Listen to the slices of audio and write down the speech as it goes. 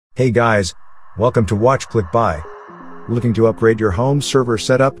Hey guys, welcome to WatchClickBuy. Looking to upgrade your home server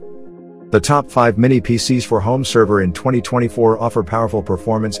setup? The top 5 mini PCs for home server in 2024 offer powerful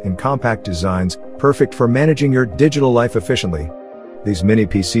performance and compact designs, perfect for managing your digital life efficiently. These mini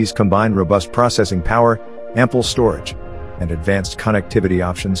PCs combine robust processing power, ample storage, and advanced connectivity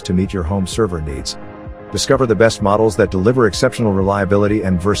options to meet your home server needs. Discover the best models that deliver exceptional reliability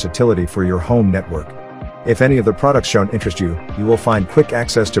and versatility for your home network. If any of the products shown interest you, you will find quick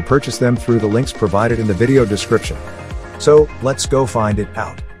access to purchase them through the links provided in the video description. So, let's go find it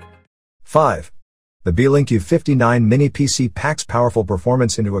out. 5. The Beelink U59 Mini PC packs powerful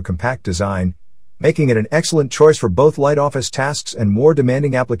performance into a compact design, making it an excellent choice for both light office tasks and more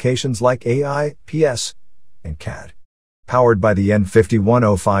demanding applications like AI, PS, and CAD. Powered by the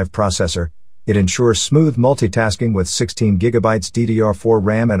N5105 processor, it ensures smooth multitasking with 16GB DDR4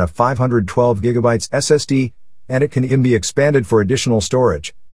 RAM and a 512GB SSD, and it can even be expanded for additional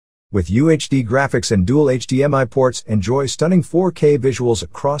storage. With UHD graphics and dual HDMI ports, enjoy stunning 4K visuals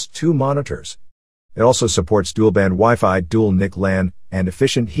across 2 monitors. It also supports dual-band Wi-Fi, dual NIC LAN, and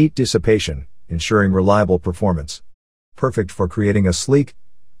efficient heat dissipation, ensuring reliable performance. Perfect for creating a sleek,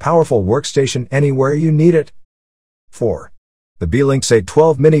 powerful workstation anywhere you need it. 4. The Beelink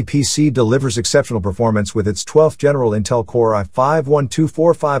SEi-12 Mini PC delivers exceptional performance with its 12th General Intel Core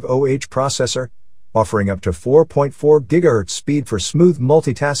i5-12450H processor, offering up to 4.4 GHz speed for smooth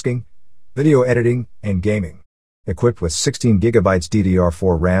multitasking, video editing, and gaming. Equipped with 16GB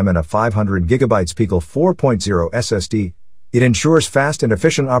DDR4 RAM and a 500GB Pico 4.0 SSD, it ensures fast and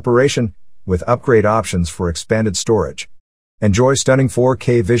efficient operation, with upgrade options for expanded storage. Enjoy stunning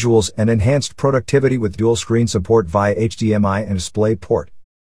 4K visuals and enhanced productivity with dual screen support via HDMI and DisplayPort.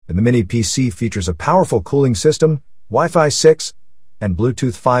 The Mini PC features a powerful cooling system, Wi-Fi 6, and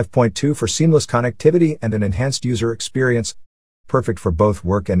Bluetooth 5.2 for seamless connectivity and an enhanced user experience, perfect for both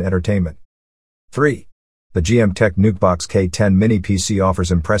work and entertainment. 3. The GMKtec Nucbox K10 Mini PC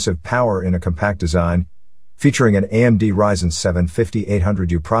offers impressive power in a compact design, featuring an AMD Ryzen 7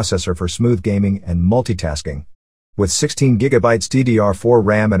 5800U processor for smooth gaming and multitasking. With 16GB DDR4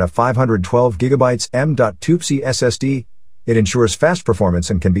 RAM and a 512GB M.2 SSD, it ensures fast performance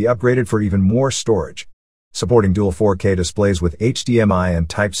and can be upgraded for even more storage. Supporting dual 4K displays with HDMI and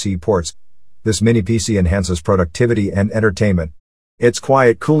Type-C ports, this mini PC enhances productivity and entertainment. Its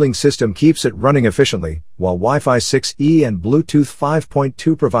quiet cooling system keeps it running efficiently, while Wi-Fi 6E and Bluetooth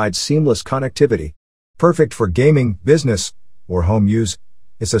 5.2 provide seamless connectivity. Perfect for gaming, business, or home use,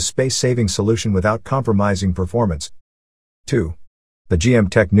 it's a space-saving solution without compromising performance. 2. The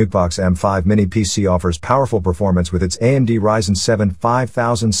GMKtec Nucbox M5 Mini PC offers powerful performance with its AMD Ryzen 7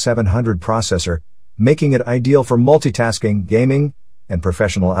 5700 processor, making it ideal for multitasking, gaming, and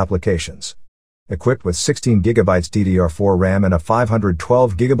professional applications. Equipped with 16GB DDR4 RAM and a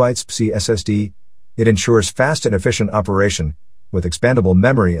 512GB PCI SSD, it ensures fast and efficient operation, with expandable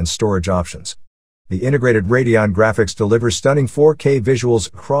memory and storage options. The integrated Radeon graphics delivers stunning 4K visuals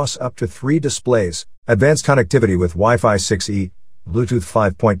across up to 3 displays, advanced connectivity with Wi-Fi 6E, Bluetooth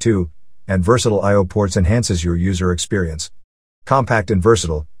 5.2, and versatile I/O ports enhances your user experience. Compact and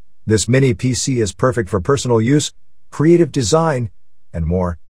versatile, this mini PC is perfect for personal use, creative design, and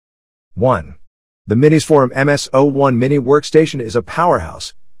more. 1. The Minisforum MS-01 mini workstation is a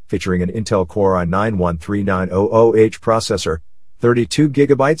powerhouse, featuring an Intel Core i9-13900H processor,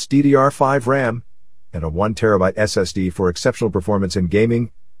 32GB DDR5 RAM, and a 1TB SSD for exceptional performance in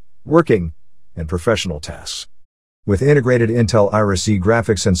gaming, working, and professional tasks. With integrated Intel Iris-E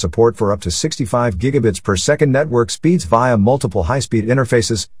graphics and support for up to 65 gigabits per second network speeds via multiple high-speed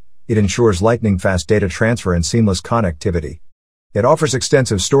interfaces, it ensures lightning-fast data transfer and seamless connectivity. It offers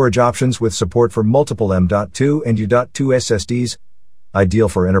extensive storage options with support for multiple M.2 and U.2 SSDs, ideal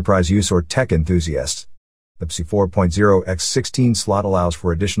for enterprise use or tech enthusiasts. The PCI 4.0x16 slot allows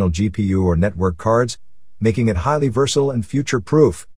for additional GPU or network cards, making it highly versatile and future-proof.